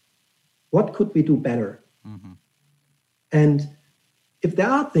 what could we do better? Mm-hmm. And if there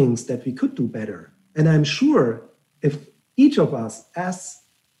are things that we could do better, and I'm sure if each of us asks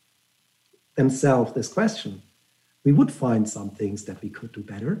themselves this question, we would find some things that we could do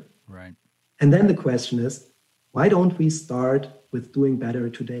better. Right. And then the question is, why don't we start with doing better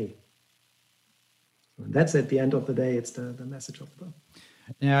today? And that's at the end of the day, it's the message of the book.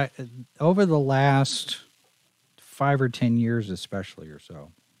 Now, over the last 5 or 10 years especially or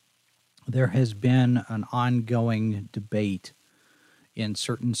so, there has been an ongoing debate in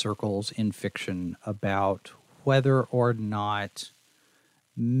certain circles in fiction about whether or not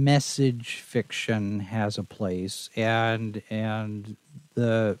message fiction has a place, and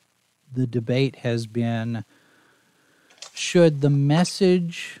the debate has been, should the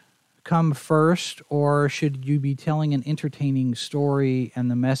message come first, or should you be telling an entertaining story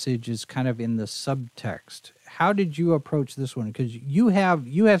and the message is kind of in the subtext? How did you approach this one? Because you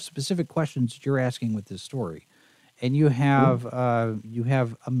have specific questions that you're asking with this story, and you have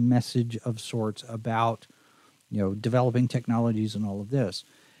a message of sorts about, developing technologies and all of this.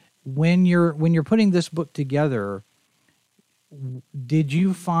 When you're putting this book together, did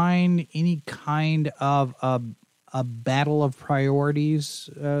you find any kind of a battle of priorities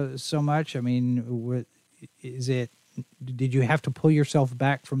so much? I mean, did you have to pull yourself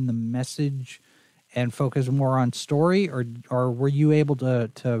back from the message and focus more on story, or were you able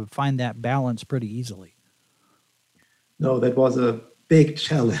to find that balance pretty easily? No, that was a big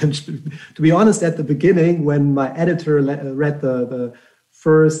challenge. To be honest, at the beginning, when my editor read the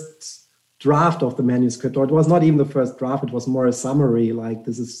first draft of the manuscript, or it was not even the first draft, it was more a summary, like,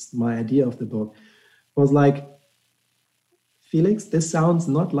 this is my idea of the book, it was like, Felix, this sounds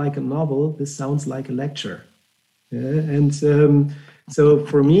not like a novel, this sounds like a lecture. And so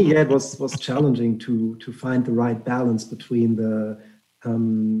for me, it was challenging to find the right balance between the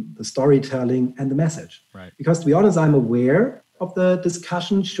storytelling and the message. Right. Because to be honest, I'm aware of the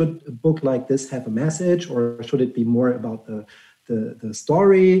discussion. Should a book like this have a message, or should it be more about the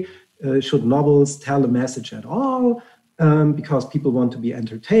story? Should novels tell a message at all? Because people want to be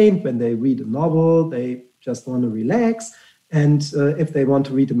entertained when they read a novel, they just want to relax. And if they want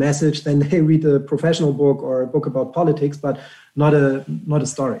to read a message, then they read a professional book or a book about politics, but not a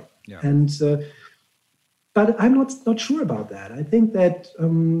story. Yeah. And but I'm not sure about that. I think that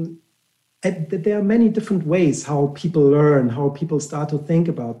that there are many different ways how people learn, how people start to think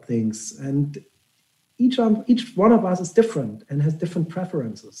about things, and each one of us is different and has different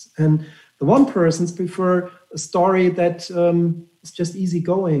preferences. And the one person's prefer a story that is just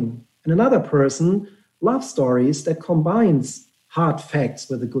easygoing, and another person loves stories that combines hard facts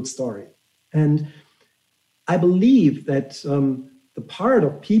with a good story. And I believe that the part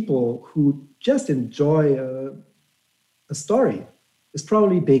of people who just enjoy a story is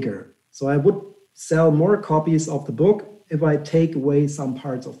probably bigger. So I would sell more copies of the book if I take away some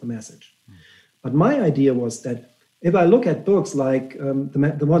parts of the message. But my idea was that if I look at books like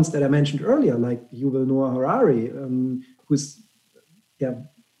the ones that I mentioned earlier, like Yuval Noah Harari, who's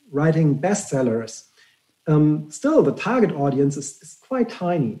writing bestsellers, still the target audience is quite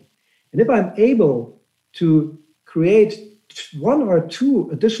tiny. And if I'm able to create one or two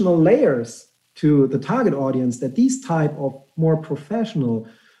additional layers to the target audience that these type of more professional,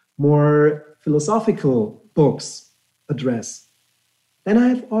 more philosophical books address, then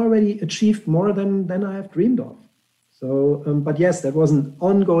I've already achieved more than I have dreamed of. So, but yes, that was an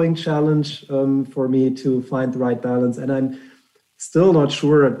ongoing challenge for me to find the right balance. And I'm still not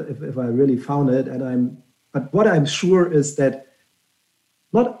sure if I really found it. But what I'm sure is that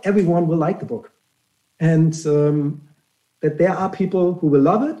not everyone will like the book. And that there are people who will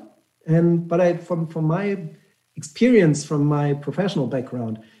love it. But from my experience, from my professional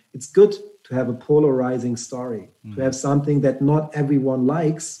background, it's good to have a polarizing story, to have something that not everyone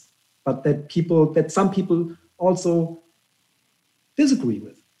likes, but that some people also disagree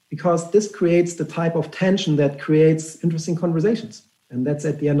with, because this creates the type of tension that creates interesting conversations. And that's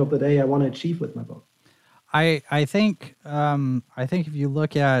at the end of the day I want to achieve with my book. I think if you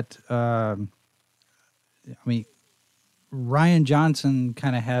look at, Rian Johnson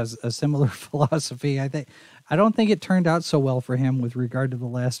kind of has a similar philosophy. I don't think it turned out so well for him with regard to The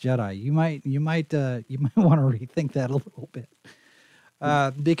Last Jedi. You might want to rethink that a little bit,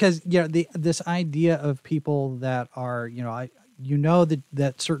 because this idea of people that are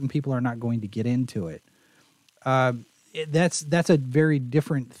that certain people are not going to get into it. That's a very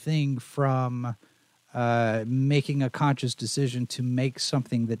different thing from making a conscious decision to make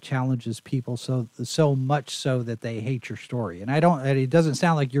something that challenges people so much so that they hate your story. And it doesn't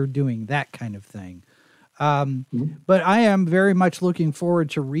sound like you're doing that kind of thing. But I am very much looking forward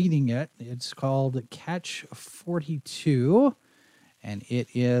to reading it. It's called Catch 42, and it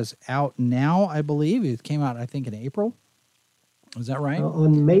is out now, I believe. It came out, I think, in April. Is that right?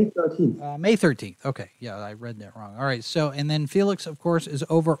 On May 13th. May 13th. Okay. Yeah, I read that wrong. All right. So, and then Felix, of course, is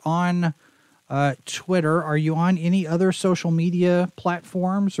over on Twitter. Are you on any other social media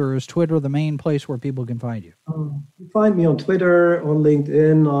platforms, or is Twitter the main place where people can find you? You find me on Twitter, on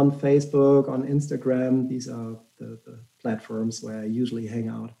LinkedIn, on Facebook, on Instagram. These are the platforms where I usually hang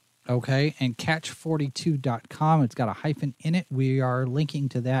out. Okay, and catch42.com. It's got a hyphen in it. We are linking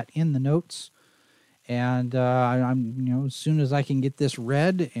to that in the notes. And I'm, as soon as I can get this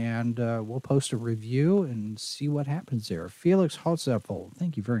read, and we'll post a review and see what happens there. Felix Holzapfel,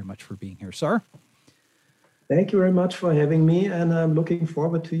 thank you very much for being here, sir. Thank you very much for having me, and I'm looking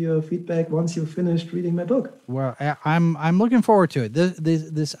forward to your feedback once you've finished reading my book. Well, I'm looking forward to it.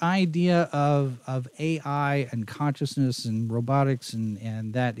 This idea of AI and consciousness and robotics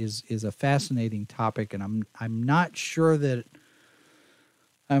and that is a fascinating topic, and I'm not sure that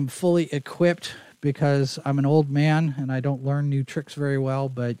I'm fully equipped, because I'm an old man and I don't learn new tricks very well.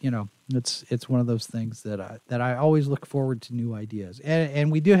 But it's one of those things that I always look forward to new ideas.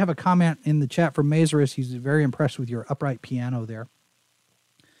 And we do have a comment in the chat from Mazarus. He's very impressed with your upright piano there.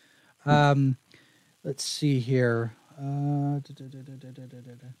 Let's see here.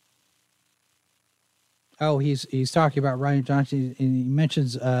 Oh, he's talking about Rian Johnson, and he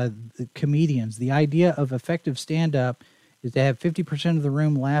mentions the comedians. The idea of effective stand-up is to have 50% of the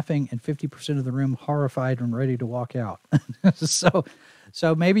room laughing and 50% of the room horrified and ready to walk out.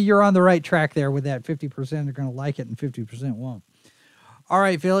 So maybe you're on the right track there with that. 50% are going to like it and 50% won't. All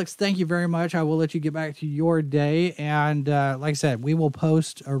right, Felix, thank you very much. I will let you get back to your day. And like I said, we will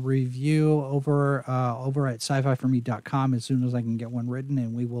post a review over at sci-fi4me.com as soon as I can get one written,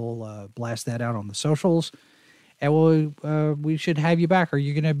 and we will blast that out on the socials. And we should have you back. Are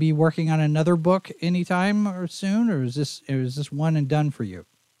you going to be working on another book anytime or soon, or is this one and done for you?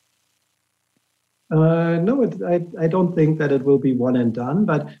 No, I don't think that it will be one and done.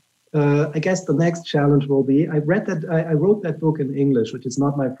 But I guess the next challenge will be, I wrote that book in English, which is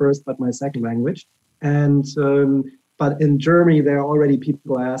not my first but my second language. And but in Germany, there are already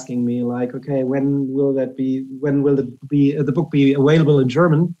people asking me like, okay, when will the book be available in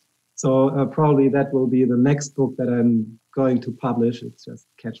German? So probably that will be the next book that I'm going to publish. It's just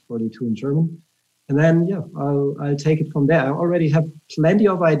Catch 42 in German. And then, yeah, I'll take it from there. I already have plenty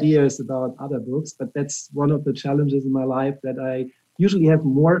of ideas about other books, but that's one of the challenges in my life, that I usually have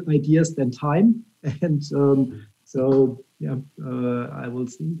more ideas than time. And I will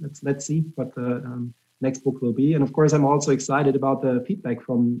see. Let's see what the next book will be. And of course, I'm also excited about the feedback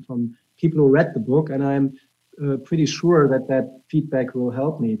from people who read the book. And I'm pretty sure that feedback will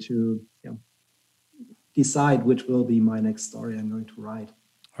help me to decide which will be my next story I'm going to write.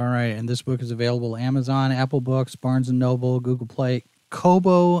 All right, and this book is available on Amazon, Apple Books, Barnes & Noble, Google Play,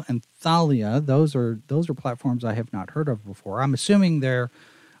 Kobo, and Thalia. Those are platforms I have not heard of before. I'm assuming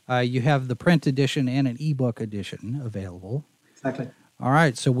you have the print edition and an ebook edition available. Exactly. All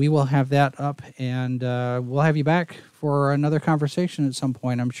right, so we will have that up, and we'll have you back for another conversation at some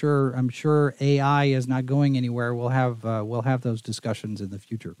point. I'm sure AI is not going anywhere. We'll have those discussions in the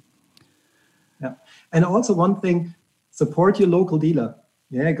future. Yeah, and also one thing: support your local dealer.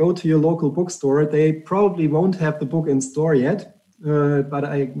 Yeah, go to your local bookstore. They probably won't have the book in store yet,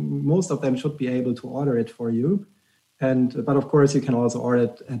 but most of them should be able to order it for you. But of course, you can also order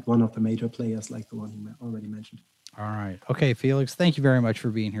it at one of the major players, like the one you already mentioned. All right. Okay, Felix, thank you very much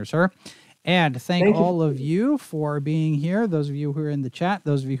for being here, sir. And thank all of you for being here. Those of you who are in the chat,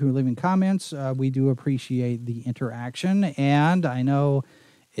 those of you who are leaving comments, we do appreciate the interaction. And I know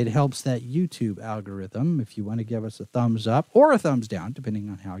it helps that YouTube algorithm if you want to give us a thumbs up or a thumbs down, depending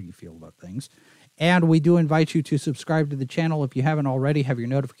on how you feel about things. And we do invite you to subscribe to the channel if you haven't already. Have your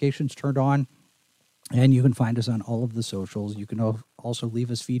notifications turned on. And you can find us on all of the socials. You can also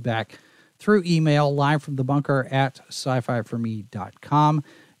leave us feedback through email, live from the bunker at sci-fi4me.com.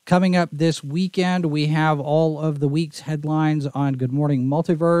 Coming up this weekend, we have all of the week's headlines on Good Morning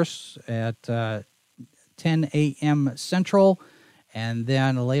Multiverse at 10 a.m. Central. And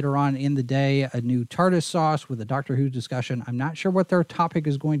then later on in the day, a new TARDIS sauce with a Doctor Who discussion. I'm not sure what their topic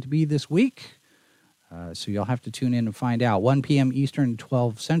is going to be this week, so you'll have to tune in and find out. 1 p.m. Eastern,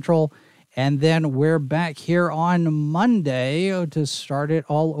 12 Central. And then we're back here on Monday to start it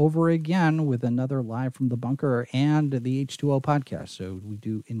all over again with another Live from the Bunker and the H2O podcast. So we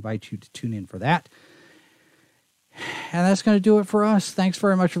do invite you to tune in for that. And that's going to do it for us. Thanks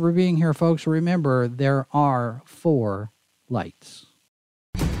very much for being here, folks. Remember, there are 4 lights.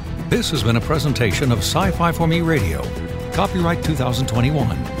 This has been a presentation of Sci-Fi for Me Radio. Copyright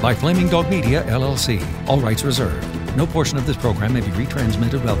 2021 by Flaming Dog Media, LLC. All rights reserved. No portion of this program may be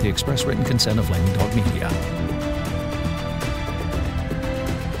retransmitted without the express written consent of Flaming Dog Media.